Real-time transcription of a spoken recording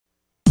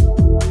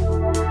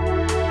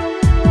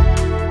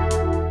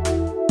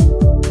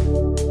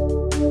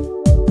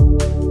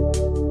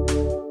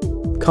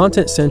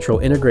Content Central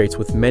integrates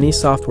with many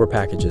software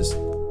packages.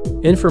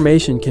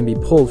 Information can be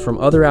pulled from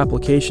other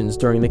applications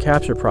during the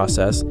capture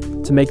process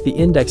to make the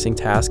indexing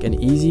task an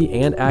easy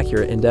and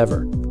accurate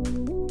endeavor.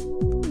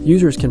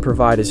 Users can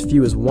provide as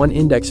few as one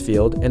index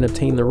field and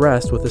obtain the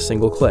rest with a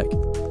single click.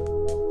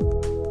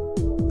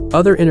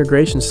 Other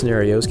integration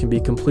scenarios can be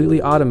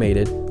completely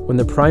automated when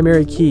the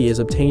primary key is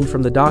obtained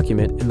from the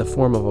document in the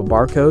form of a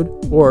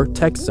barcode or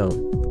text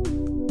zone.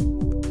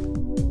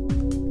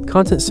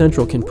 Content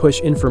Central can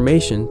push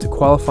information to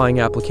qualifying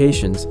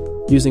applications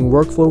using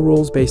workflow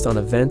rules based on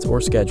events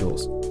or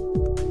schedules.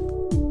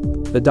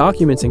 The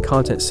documents in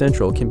Content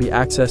Central can be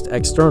accessed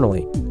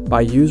externally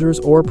by users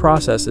or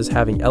processes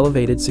having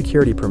elevated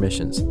security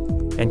permissions,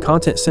 and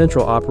Content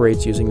Central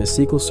operates using the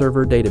SQL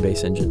Server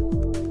database engine.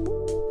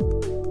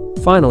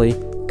 Finally,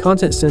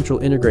 Content Central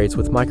integrates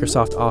with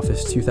Microsoft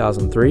Office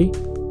 2003,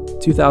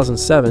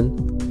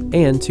 2007,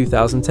 and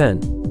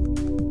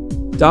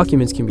 2010.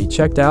 Documents can be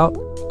checked out,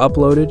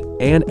 uploaded,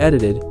 and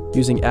edited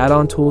using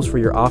add-on tools for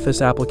your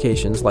Office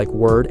applications like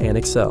Word and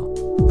Excel.